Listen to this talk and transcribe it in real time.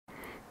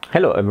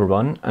Hello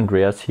everyone,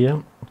 Andreas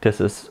here. This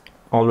is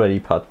already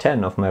part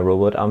 10 of my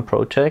robot arm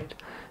project,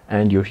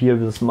 and you're here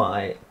with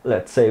my,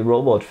 let's say,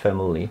 robot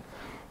family.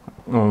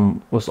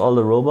 With all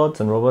the robots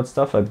and robot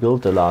stuff I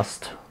built the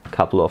last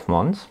couple of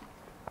months.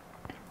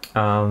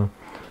 You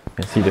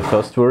see the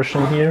first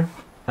version here,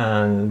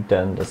 and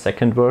then the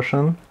second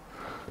version.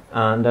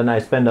 And then I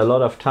spent a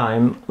lot of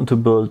time to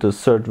build the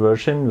third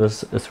version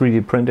with a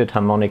 3D printed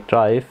harmonic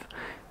drive.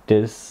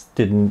 This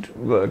didn't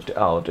work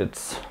out.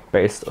 It's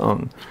based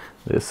on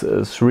this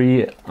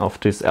three of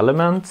these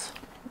elements,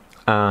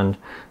 and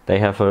they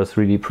have a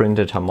 3D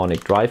printed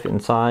harmonic drive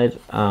inside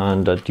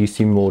and a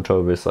DC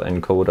motor with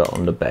an encoder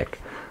on the back.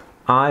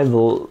 I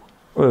will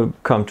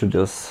come to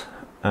this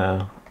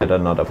at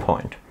another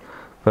point,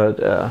 but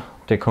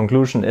the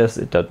conclusion is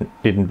it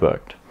didn't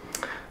work.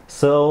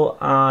 So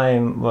I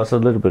was a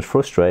little bit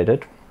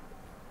frustrated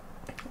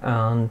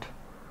and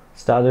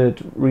started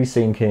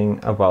rethinking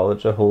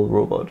about the whole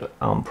robot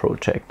arm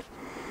project.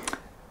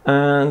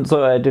 And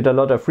so I did a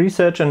lot of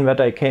research, and what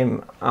I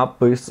came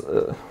up with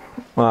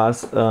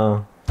was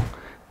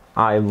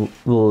I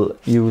will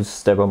use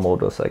stepper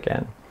motors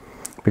again,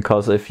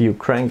 because if you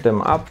crank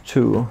them up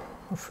to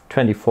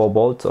 24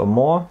 volts or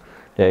more,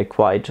 they're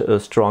quite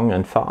strong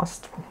and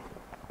fast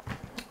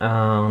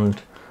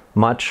and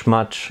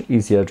much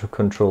easier to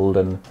control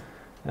than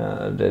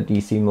the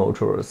DC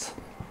motors.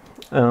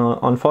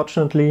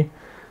 Unfortunately,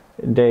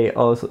 they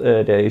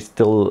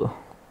still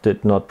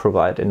did not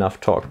provide enough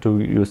torque to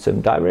use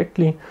them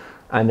directly,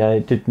 and I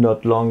did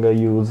not longer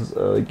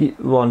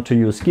want to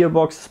use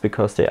gearboxes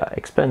because they are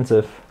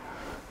expensive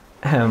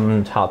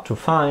and hard to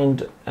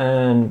find,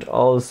 and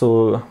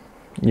also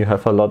you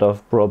have a lot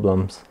of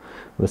problems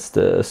with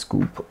the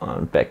scoop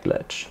and back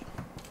ledge.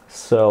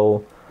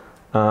 So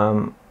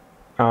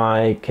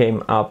I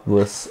came up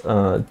with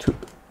a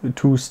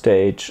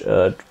two-stage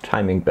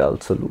timing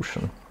belt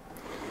solution.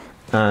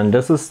 And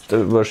this is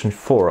the version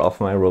 4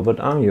 of my robot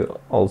arm. You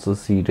also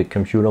see the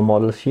computer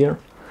models here.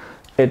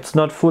 It's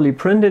not fully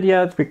printed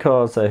yet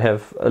because I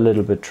have a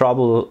little bit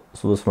trouble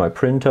with my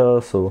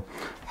printer, so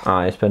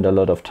I spend a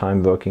lot of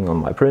time working on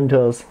my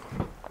printers.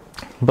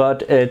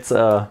 But it's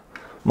a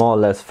more or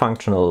less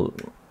functional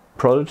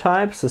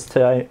prototype. This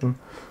time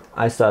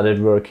I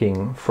started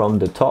working from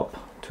the top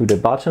to the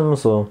bottom,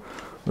 so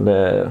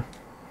the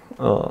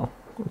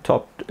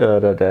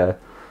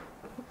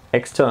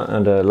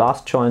the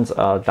last joints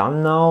are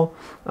done now,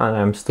 and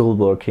I'm still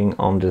working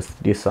on this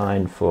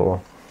design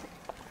for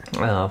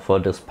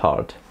this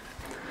part.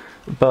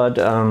 But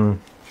I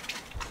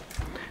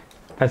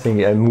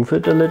think I move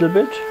it a little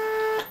bit.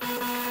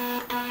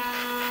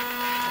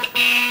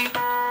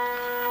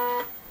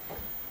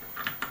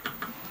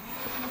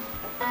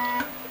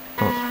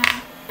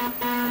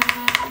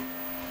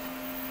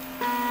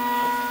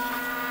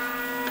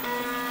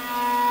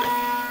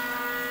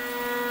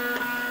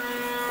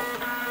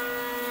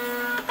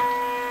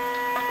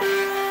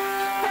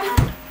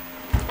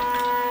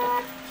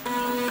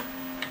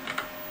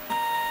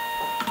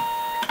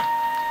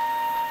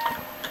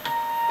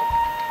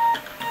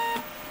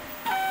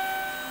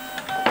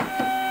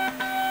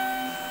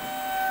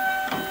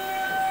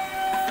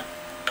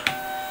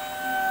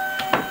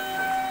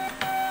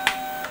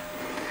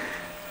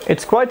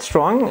 It's quite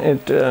strong.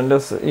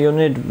 This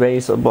unit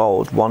weighs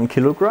about 1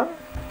 kilogram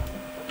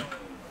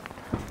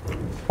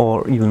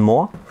or even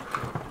more.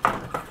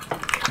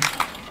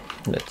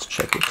 Let's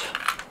check it.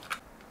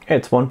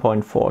 It's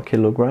 1.4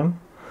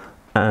 kilogram,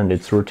 and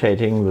it's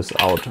rotating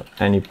without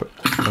any,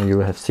 you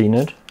have seen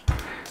it.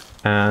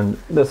 And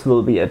this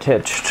will be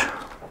attached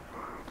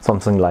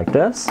something like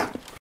this.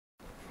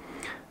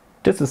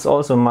 This is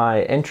also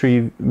my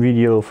entry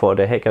video for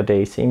the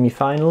Hackaday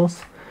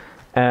semifinals.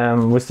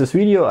 With this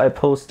video I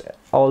post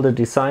all the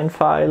design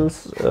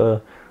files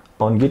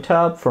on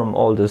GitHub from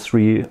all the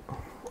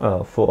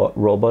 4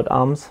 robot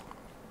arms,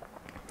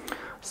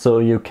 so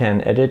you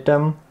can edit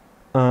them.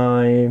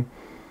 I'm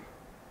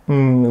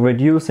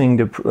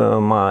reducing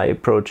my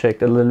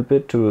project a little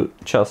bit to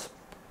just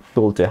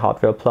build the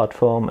hardware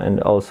platform and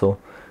also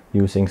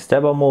using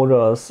stepper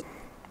motors.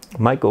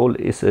 My goal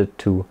is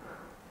to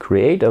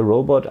create a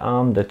robot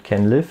arm that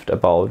can lift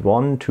about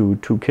 1 to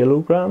 2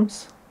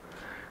 kilograms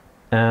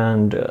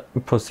and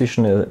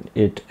position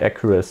it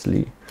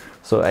accurately,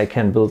 so I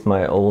can build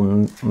my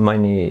own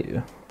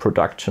mini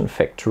production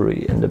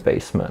factory in the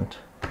basement.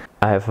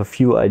 I have a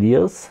few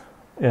ideas,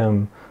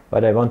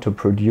 but I want to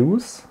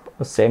produce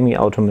a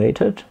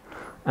semi-automated,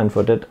 and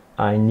for that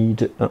I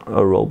need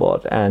a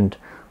robot. And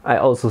I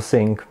also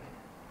think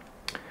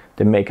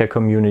the maker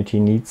community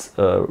needs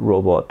a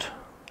robot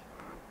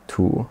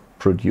to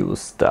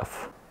produce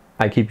stuff.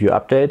 I keep you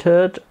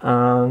updated,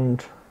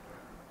 and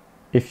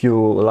if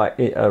you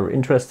are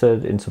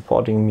interested in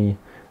supporting me,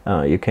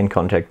 you can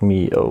contact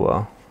me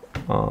over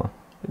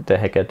the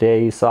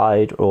Hackaday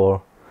site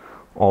or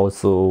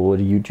also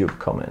the YouTube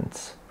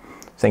comments.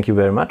 Thank you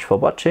very much for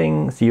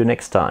watching. See you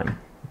next time.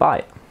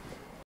 Bye.